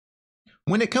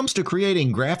When it comes to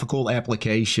creating graphical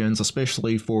applications,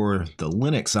 especially for the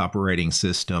Linux operating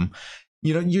system,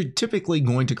 you're typically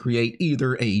going to create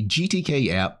either a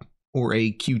GTK app or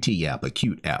a Qt app, a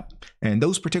Qt app. And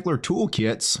those particular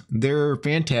toolkits, they're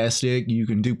fantastic. You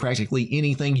can do practically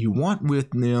anything you want with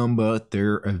them, but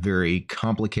they're a very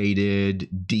complicated,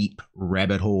 deep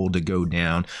rabbit hole to go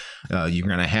down. You're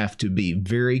going to have to be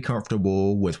very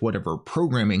comfortable with whatever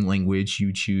programming language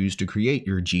you choose to create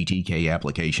your GTK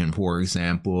application. For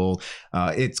example,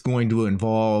 it's going to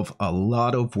involve a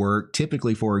lot of work.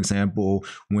 Typically, for example,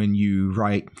 when you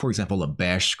write, for example, a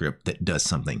bash script that does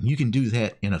something, you can do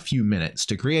that in a few minutes.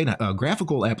 To create a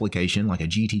graphical application like a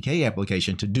GTK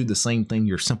application to do the same thing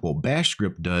your simple bash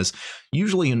script does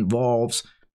usually involves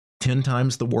 10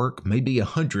 times the work, maybe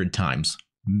 100 times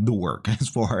the work as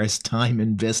far as time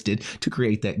invested to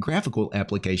create that graphical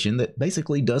application that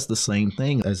basically does the same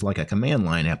thing as like a command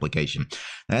line application.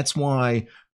 That's why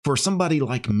for somebody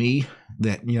like me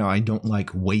that, I don't like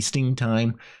wasting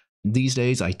time. These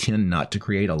days, I tend not to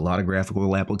create a lot of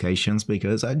graphical applications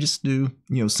because I just do,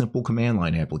 simple command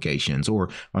line applications. Or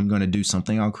if I'm going to do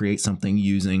something, I'll create something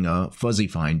using a fuzzy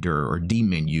finder or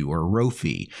dmenu or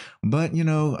Rofi. But,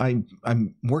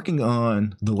 I'm working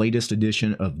on the latest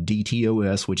edition of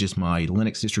DTOS, which is my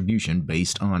Linux distribution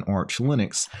based on Arch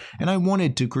Linux. And I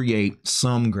wanted to create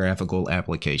some graphical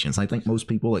applications. I think most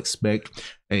people expect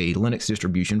a Linux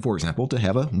distribution, for example, to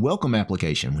have a welcome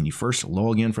application. When you first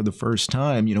log in for the first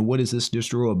time, what is this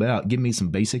distro about? Give me some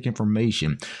basic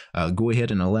information. Go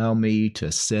ahead and allow me to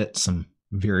set some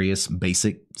various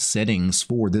basic settings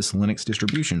for this Linux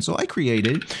distribution. So I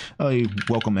created a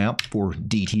welcome app for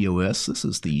DTOS. This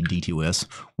is the DTOS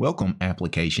welcome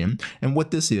application. And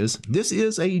what this is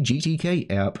a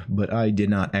GTK app, but I did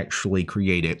not actually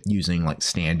create it using like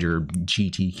standard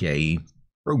GTK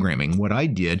programming. What I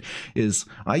did is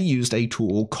I used a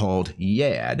tool called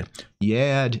YAD.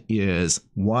 YAD is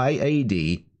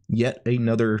YAD, yet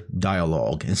another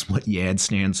dialog is what YAD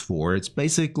stands for. It's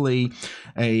basically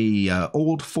a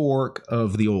old fork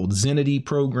of the old Zenity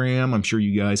program. I'm sure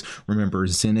you guys remember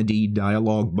Zenity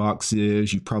dialog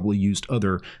boxes. You probably used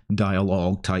other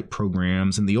dialog type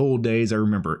programs. In the old days, I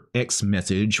remember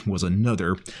Xmessage was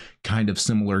another kind of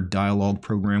similar dialog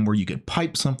program where you could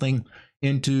pipe something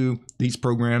into these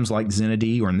programs like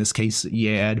Zenity, or in this case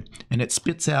YAD, and it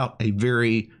spits out a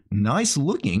very nice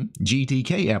looking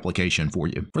GTK application for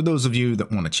you. For those of you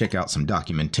that want to check out some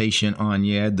documentation on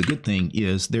YAD, the good thing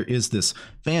is there is this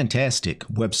fantastic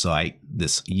website,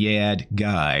 this YAD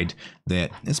guide,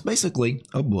 that is basically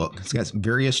a book. It's got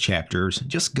various chapters.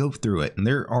 Just go through it, and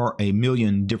there are a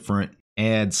million different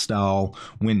ad style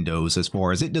windows. As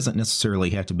far as it doesn't necessarily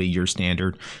have to be your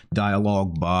standard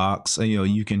dialog box.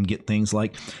 You can get things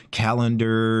like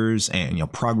calendars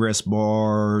and progress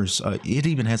bars. It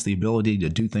even has the ability to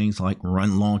do things like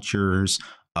run launchers,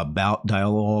 about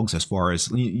dialogues. As far as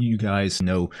you guys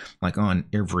know, like on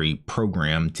every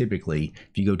program, typically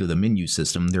if you go to the menu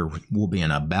system, there will be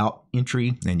an about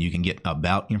entry, and you can get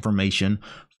about information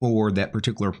for that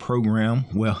particular program.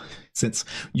 Well, since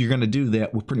you're going to do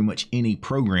that with pretty much any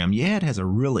program, YAD has a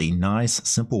really nice,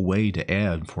 simple way to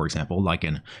add, for example, like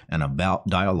an about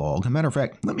dialog. As a matter of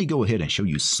fact, let me go ahead and show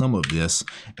you some of this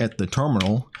at the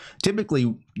terminal.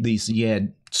 Typically, these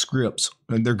YAD scripts,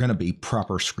 they're going to be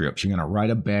proper scripts. You're going to write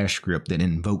a bash script that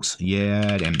invokes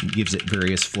YAD and gives it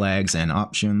various flags and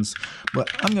options. But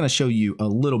I'm going to show you a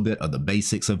little bit of the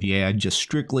basics of YAD, just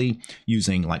strictly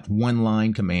using like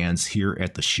one-line commands here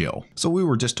at the shell. So we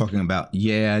were just talking about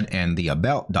YAD and the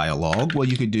about dialog. Well,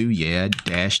 you could do YAD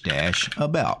 --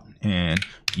 about, and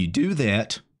you do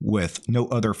that with no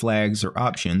other flags or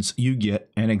options. You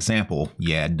get an example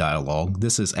YAD dialog.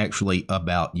 This is actually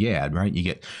about YAD, right? You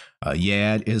get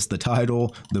YAD is the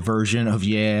title, the version of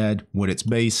YAD, what it's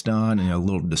based on, and a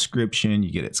little description.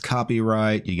 You get its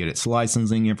copyright, you get its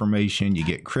licensing information, you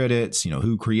get credits,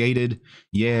 who created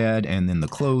YAD, and then the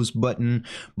close button.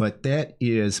 But that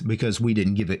is because we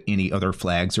didn't give it any other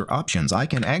flags or options. I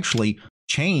can actually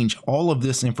change all of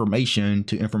this information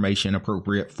to information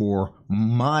appropriate for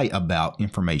my about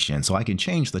information. So I can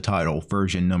change the title,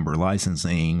 version number,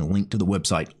 licensing, link to the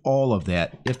website, all of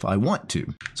that if I want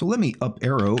to. So let me up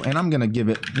arrow, and I'm going to give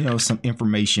it, some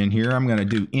information here. I'm going to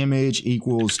do image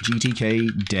equals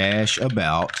GTK -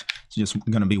 about. It's just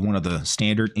going to be one of the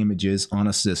standard images on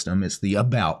a system. It's the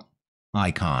about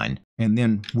icon. And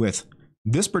then with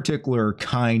this particular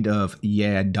kind of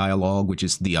YAD dialog, which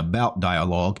is the about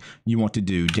dialog, you want to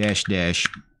do --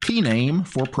 pname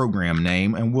for program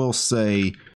name, and we'll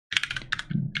say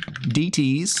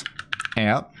DT's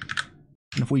app.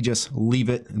 And if we just leave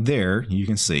it there, you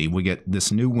can see we get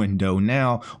this new window.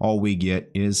 Now all we get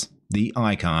is the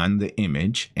icon, the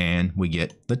image, and we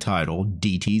get the title,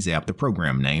 DT's app, the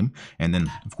program name, and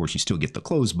then of course you still get the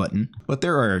close button. But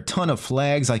there are a ton of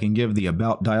flags I can give the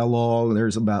about dialog.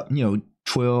 There's about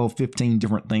 12, 15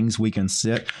 different things we can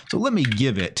set. So let me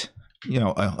give it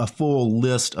a full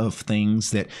list of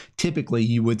things that typically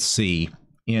you would see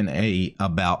in a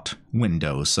about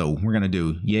window. So we're going to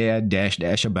do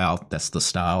dash about. That's the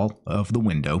style of the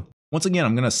window. Once again,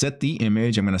 I'm going to set the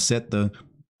image. I'm going to set the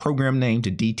program name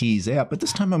to DT's app, but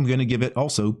this time I'm going to give it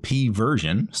also P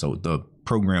version. So the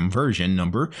program version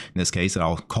number, in this case,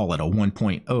 I'll call it a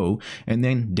 1.0, and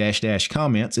then dash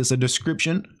comments is a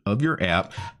description of your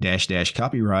app. Dash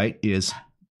copyright is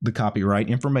the copyright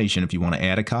information if you want to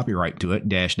add a copyright to it.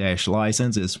 Dash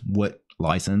license is what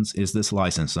license is this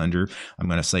license under. I'm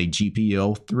going to say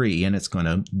GPL3, and it's going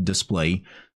to display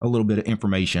a little bit of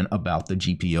information about the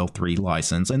GPL3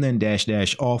 license. And then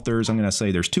dash authors, I'm going to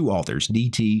say there's two authors,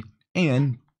 DT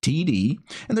and TD,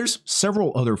 and there's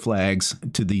several other flags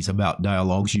to these about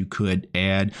dialogues you could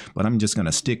add, but I'm just going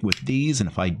to stick with these. And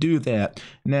if I do that,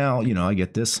 now I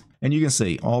get this, and you can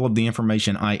see all of the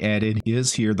information I added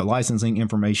is here. The licensing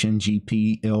information,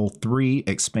 GPL3,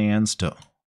 expands to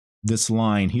this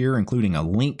line here, including a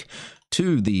link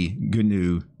to the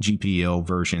GNU GPL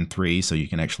version 3, so you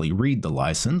can actually read the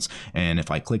license. And if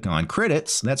I click on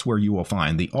credits, that's where you will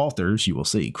find the authors. You will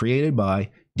see created by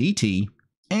DT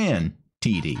and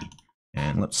TD.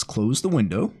 And let's close the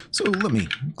window. So let me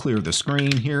clear the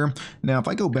screen here. Now, if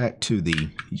I go back to the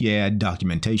YAD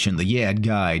documentation, the YAD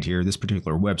guide here, this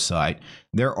particular website,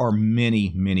 there are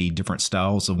many different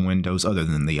styles of windows other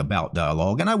than the about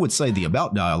dialog. And I would say the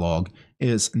about dialog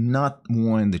is not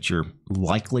one that you're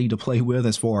likely to play with,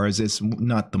 as far as it's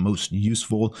not the most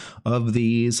useful of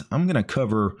these. I'm going to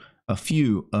cover a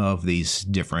few of these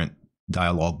different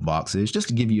dialog boxes just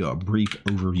to give you a brief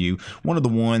overview. One of the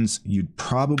ones you'd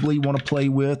probably want to play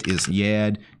with is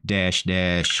YAD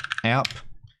 -app,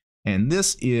 and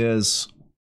this is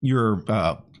your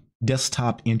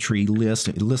desktop entry list.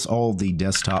 It lists all the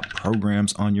desktop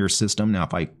programs on your system. Now,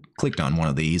 if I clicked on one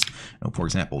of these, for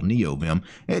example, NeoVim,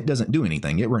 it doesn't do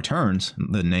anything. It returns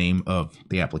the name of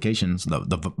the applications,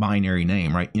 the binary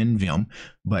name, right, in Vim,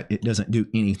 but it doesn't do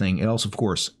anything else. Of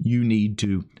course, you need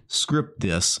to script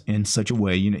this in such a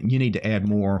way, you need to add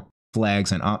more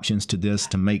flags and options to this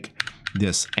to make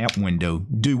this app window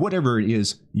do whatever it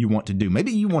is you want to do.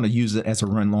 Maybe you want to use it as a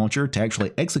run launcher to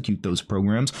actually execute those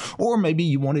programs, or maybe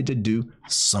you wanted to do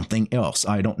something else.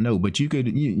 I don't know, but you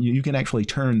can actually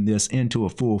turn this into a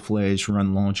full-fledged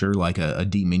run launcher like a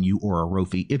dmenu or a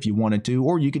Rofi if you wanted to,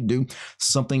 or you could do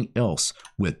something else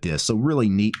with this. So really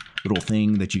neat little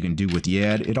thing that you can do with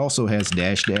YAD. It also has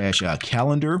 --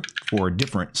 calendar for a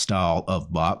different style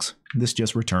of box. This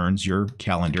just returns your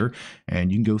calendar,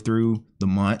 and you can go through the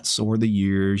months or the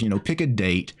years, pick a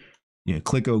date,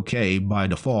 click OK. By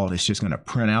default, it's just going to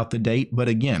print out the date. But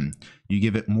again, you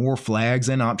give it more flags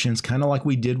and options, kind of like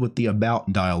we did with the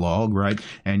about dialog, right?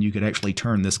 And you could actually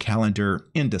turn this calendar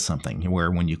into something where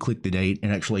when you click the date, it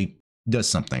actually does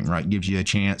something, right? Gives you a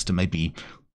chance to maybe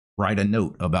write a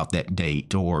note about that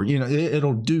date, or,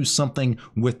 it'll do something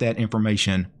with that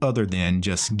information other than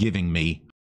just giving me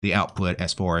the output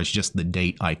as far as just the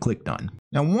date I clicked on.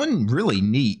 Now, one really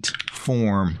neat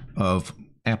form of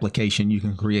application you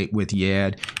can create with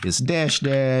YAD is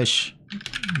 --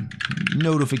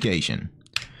 notification.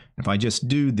 If I just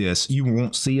do this, you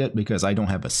won't see it because I don't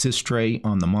have a sys tray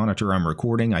on the monitor I'm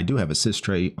recording. I do have a sys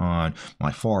tray on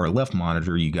my far left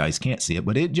monitor. You guys can't see it,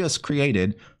 but it just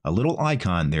created a little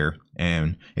icon there,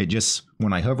 and it just,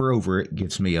 when I hover over it,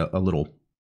 gives me a little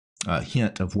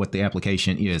hint of what the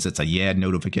application is. It's a YAD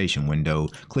notification window.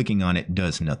 Clicking on it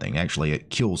does nothing. Actually,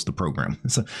 it kills the program.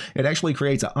 So it actually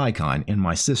creates an icon in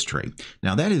my sys tray.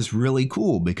 Now that is really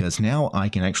cool because now I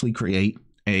can actually create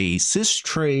a sys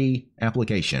tray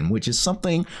application, which is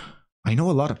something I know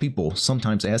a lot of people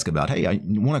sometimes ask about. Hey, I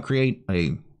want to create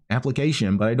a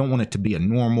application, but I don't want it to be a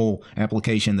normal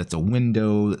application that's a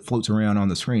window that floats around on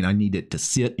the screen. I need it to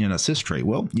sit in a sys tray.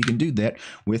 Well, you can do that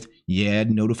with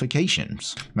YAD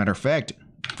notifications. Matter of fact,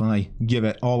 if I give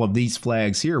it all of these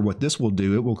flags here, what this will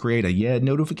do, it will create a YAD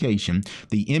notification.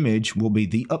 The image will be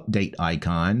the update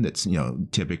icon that's,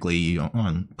 typically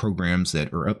on programs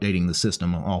that are updating the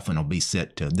system, often will be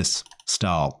set to this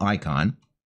style icon.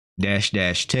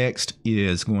 -- text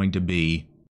is going to be,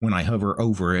 when I hover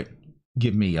over it,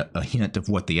 give me a hint of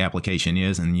what the application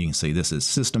is, and you can see this is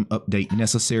system update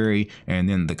necessary, and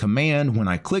then the command when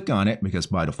I click on it, because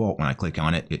by default when I click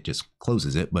on it it just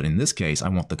closes it, but in this case I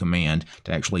want the command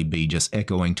to actually be just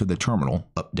echoing to the terminal,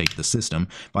 update the system.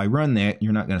 If I run that,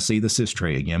 you're not going to see the sys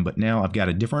tray again, but now I've got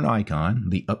a different icon,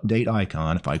 the update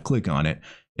icon. If I click on it,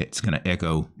 it's going to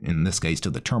echo, in this case, to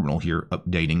the terminal here,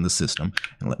 updating the system.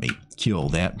 And let me kill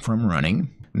that from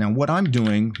running. Now, what I'm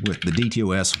doing with the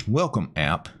DTOS welcome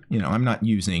app, I'm not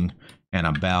using an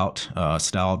about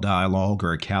style dialog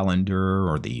or a calendar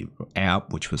or the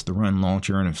app, which was the run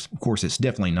launcher. And of course, it's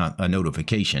definitely not a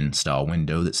notification style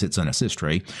window that sits on a sys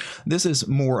tray. This is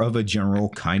more of a general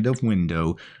kind of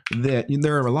window that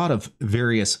there are a lot of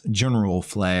various general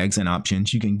flags and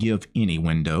options you can give any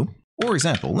window. For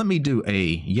example, let me do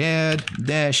a yad --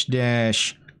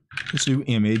 let's do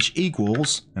image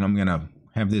equals, and I'm going to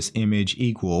have this image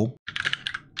equal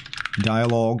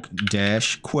dialog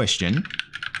 - question.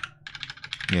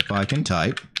 If I can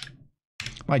type,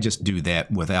 I just do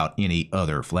that without any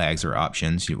other flags or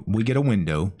options. We get a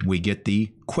window, we get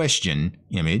the question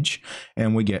image,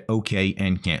 and we get OK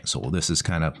and cancel. This is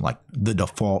kind of like the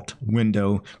default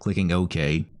window. Clicking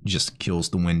OK just kills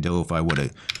the window. If I would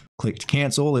have clicked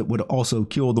cancel, it would also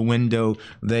kill the window.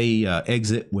 They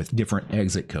exit with different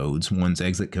exit codes. One's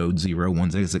exit code 0,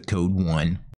 one's exit code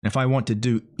 1. If I want to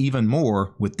do even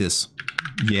more with this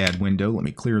YAD window, let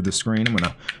me clear the screen. I'm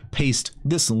going to paste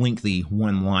this lengthy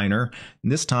one-liner.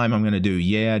 This time I'm going to do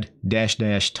YAD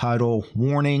 -- title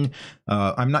warning.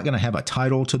 I'm not going to have a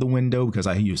title to the window because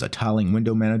I use a tiling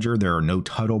window manager. There are no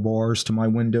title bars to my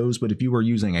windows, but if you were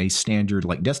using a standard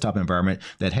like desktop environment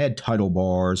that had title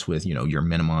bars with, your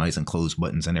minimize and close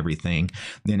buttons and everything,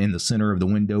 then in the center of the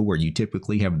window where you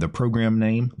typically have the program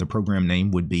name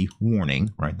would be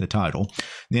warning, right? The title.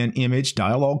 Then image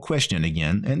dialog question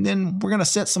again, and then we're going to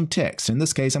set some text. In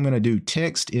this case, I'm going to do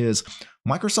text is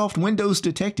Microsoft Windows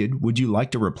detected. Would you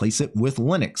like to replace it with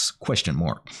Linux? ?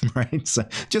 Right? So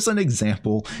just an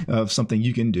example of something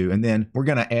you can do. And then we're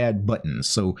going to add buttons.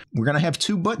 So we're going to have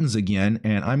 2 buttons again,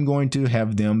 and I'm going to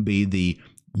have them be the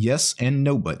yes and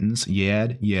no buttons.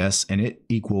 YAD yes, and it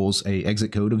equals a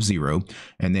exit code of 0,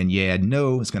 and then YAD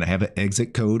no is going to have an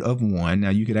exit code of 1.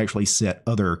 Now you could actually set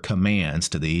other commands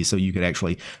to these, so you could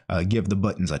actually give the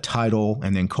buttons a title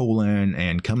and then colon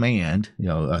and command,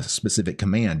 a specific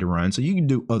command to run. So you can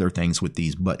do other things with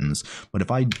these buttons. But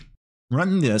if I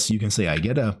run this, you can see I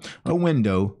get a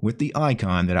window with the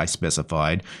icon that I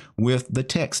specified with the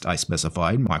text I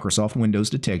specified. Microsoft Windows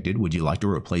detected. Would you like to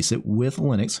replace it with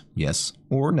Linux? Yes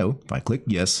or no. If I click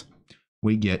yes,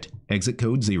 we get exit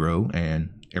code 0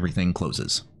 and everything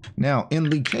closes. Now, in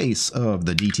the case of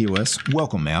the DTOS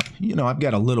welcome app, I've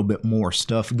got a little bit more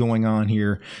stuff going on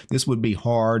here. This would be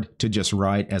hard to just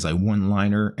write as a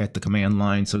one-liner at the command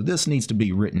line, so this needs to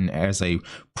be written as a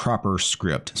proper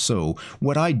script. So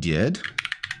what I did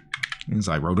is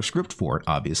I wrote a script for it,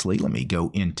 obviously. Let me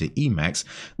go into Emacs.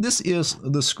 This is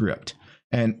the script,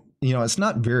 and it's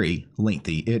not very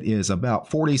lengthy. It is about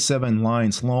 47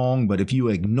 lines long, but if you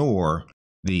ignore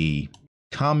the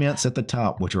comments at the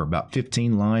top, which are about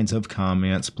 15 lines of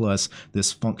comments, plus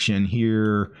this function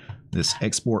here, this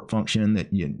export function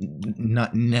that you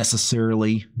not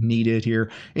necessarily needed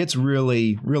here. It's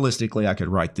realistically, I could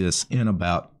write this in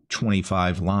about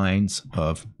 25 lines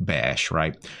of bash,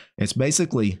 right? It's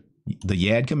basically the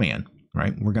YAD command,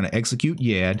 right? We're going to execute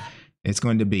YAD. It's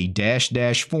going to be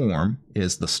 -- form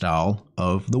is the style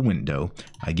of the window.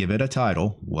 I give it a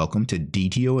title, welcome to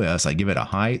DTOS. I give it a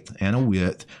height and a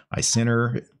width. I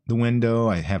center the window.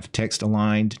 I have text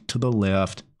aligned to the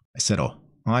left. I set a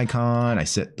icon. I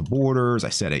set the borders. I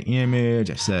set an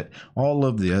image. I set all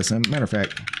of this. And matter of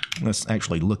fact, let's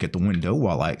actually look at the window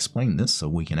while I explain this so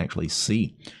we can actually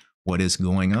see what is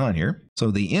going on here.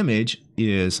 So the image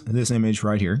is this image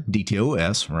right here,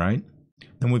 DTOS, right?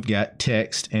 Then we've got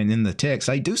text, and in the text,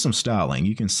 I do some styling.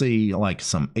 You can see like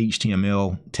some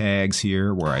HTML tags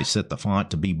here where I set the font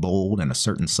to be bold and a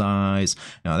certain size.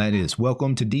 Now that is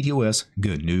welcome to DTOS,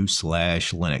 good news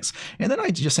 /Linux. And then I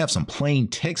just have some plain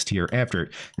text here after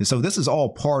it. And so this is all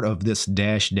part of this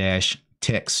 --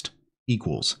 text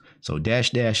equals. So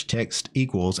 -- text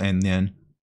equals, and then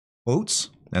quotes,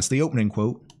 that's the opening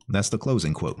quote. That's the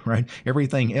closing quote, right?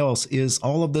 Everything else is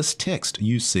all of this text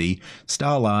you see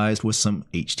stylized with some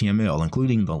HTML,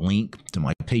 including the link to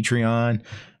my Patreon.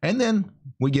 And then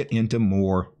we get into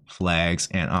more flags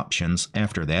and options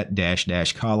after that.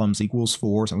 -- columns equals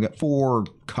 4. So I've got 4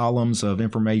 columns of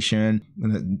information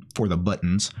for the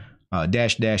buttons.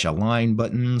 -- align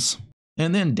buttons.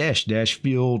 And then --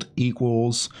 field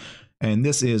equals. And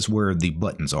this is where the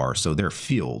buttons are, so they're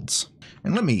fields.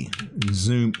 And let me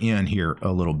zoom in here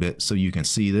a little bit so you can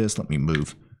see this. Let me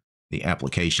move the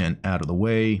application out of the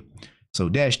way. So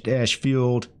dash dash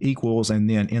field equals, and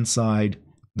then inside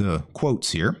the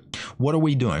quotes here, what are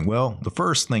we doing? Well, the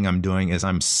first thing I'm doing is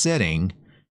I'm setting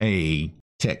a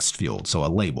text field, so a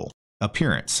label.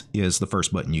 Appearance is the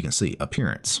first button you can see,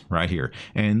 appearance right here.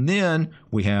 And then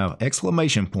we have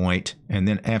exclamation point, and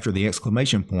then after the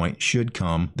exclamation point should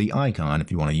come the icon if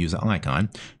you want to use an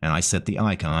icon. And I set the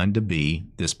icon to be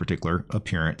this particular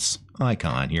appearance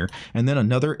icon here. And then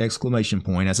another exclamation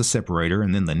point as a separator,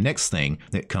 and then the next thing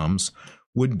that comes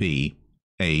would be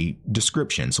a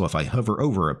description. So if I hover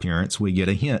over appearance, we get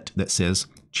a hint that says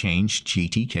change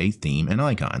GTK theme and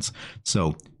icons.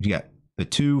 So you got the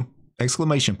two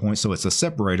exclamation points, so it's a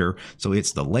separator, so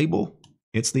it's the label,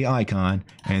 it's the icon,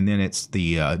 and then it's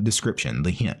the description,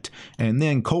 the hint, and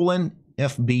then colon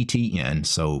FBTN,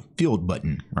 so field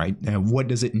button, right? And what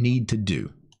does it need to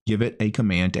do? Give it a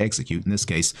command to execute. In this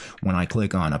case, when I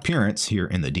click on appearance here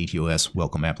in the DTOS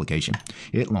welcome application,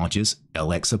 it launches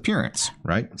LX appearance,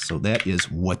 right? So that is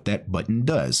what that button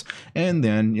does. And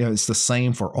then it's the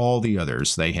same for all the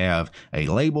others. They have a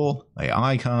label, an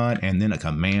icon, and then a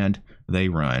command they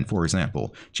run. For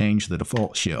example, change the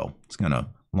default shell. It's going to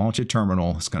launch a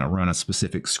terminal. It's going to run a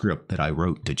specific script that I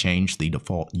wrote to change the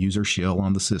default user shell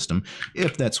on the system,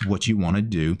 if that's what you want to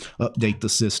do. Update the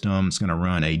system. It's going to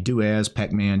run a do as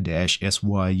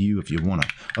pacman-syu if you want to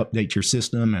update your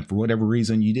system, and for whatever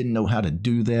reason you didn't know how to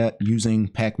do that using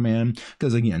Pacman,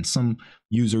 because again, some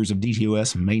users of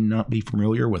DTOS may not be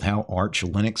familiar with how Arch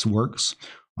Linux works.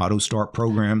 Auto start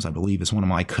programs, I believe, is one of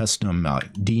my custom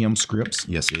DM scripts.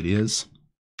 Yes, it is.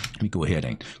 Let me go ahead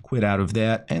and quit out of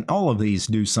that. And all of these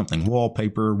do something.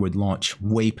 Wallpaper would launch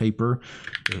Waypaper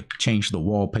to change the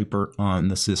wallpaper on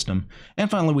the system. And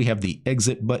finally, we have the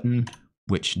exit button,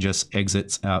 which just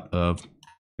exits out of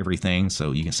everything.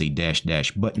 So you can see dash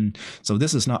dash button. So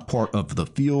this is not part of the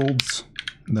fields,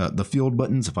 the field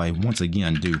buttons. If I once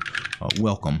again do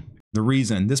welcome, the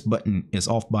reason this button is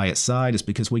off by its side is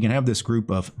because we can have this group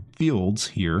of fields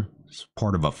here as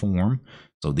part of a form.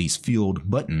 So these field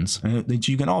buttons, that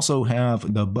you can also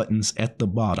have the buttons at the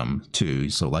bottom too.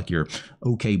 So like your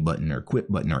OK button or quit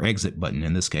button or exit button.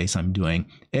 In this case, I'm doing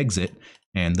exit,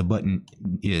 and the button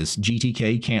is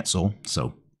GTK cancel.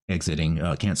 So exiting,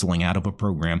 canceling out of a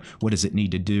program. What does it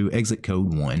need to do? Exit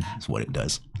code 1 is what it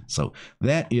does. So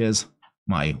that is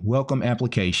my welcome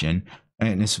application.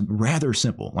 And it's rather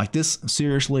simple. Like this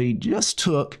seriously just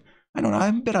took, I don't know, I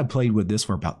bet I played with this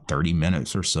for about 30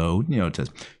 minutes or so, to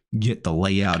get the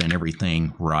layout and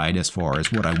everything right as far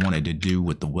as what I wanted to do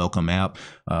with the welcome app.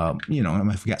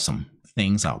 I've got some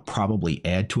things I'll probably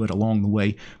add to it along the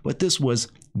way, but this was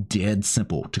dead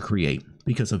simple to create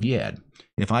because of YAD.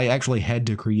 If I actually had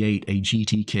to create a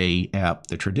GTK app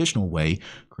the traditional way,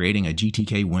 creating a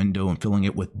GTK window and filling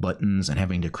it with buttons and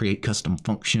having to create custom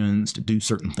functions to do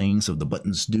certain things so the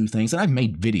buttons do things. And I've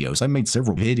made videos. I've made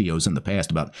several videos in the past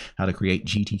about how to create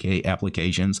GTK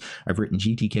applications. I've written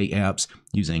GTK apps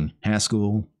using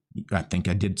Haskell. I think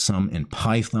I did some in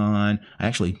Python. I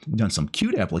actually done some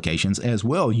Qt applications as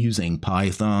well using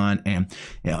Python. And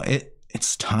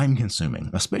it's time consuming,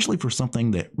 especially for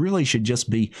something that really should just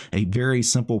be a very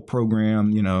simple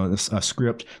program, a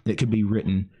script that could be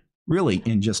written really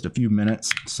in just a few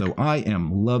minutes. So I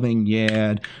am loving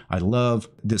YAD. I love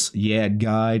this YAD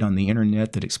guide on the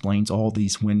internet that explains all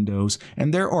these windows.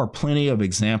 And there are plenty of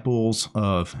examples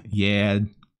of YAD.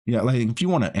 Like if you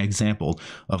want an example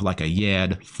of like a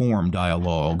YAD form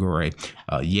dialog or a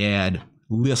YAD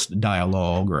list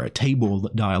dialog or a table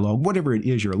dialog, whatever it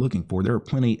is you're looking for, there are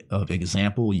plenty of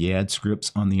example YAD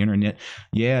scripts on the internet.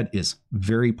 YAD is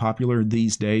very popular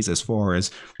these days as far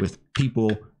as with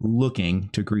people looking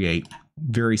to create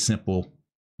very simple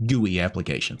GUI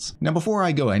applications. Now, before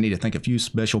I go, I need to thank a few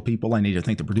special people. I need to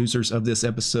thank the producers of this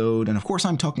episode. And of course,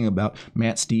 I'm talking about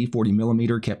Matt, Steve,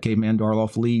 40mm, Cap Caveman,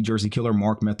 Darloff, Lee, Jersey Killer,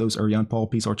 Mark, Methos, Ariane, Paul,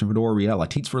 Peace, Arch, and Fedora, Real,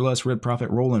 Teats for Less, Red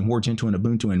Prophet, Roland, Wargento, and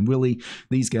Ubuntu, and Willie.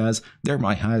 These guys, they're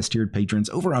my highest tiered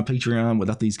patrons over on Patreon.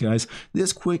 Without these guys,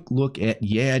 this quick look at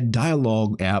YAD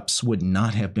dialogue apps would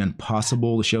not have been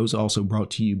possible. The show's also brought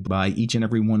to you by each and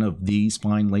every one of these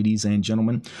fine ladies and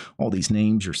gentlemen. All these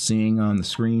names you're seeing on the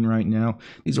screen right now,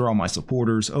 these are all my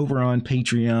supporters over on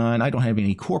Patreon. I don't have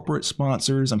any corporate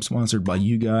sponsors. I'm sponsored by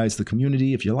you guys, the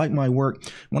community. If you like my work,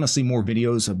 want to see more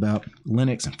videos about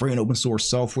Linux and free and open source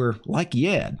software like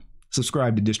YAD,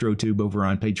 subscribe to DistroTube over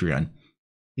on Patreon.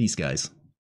 Peace, guys.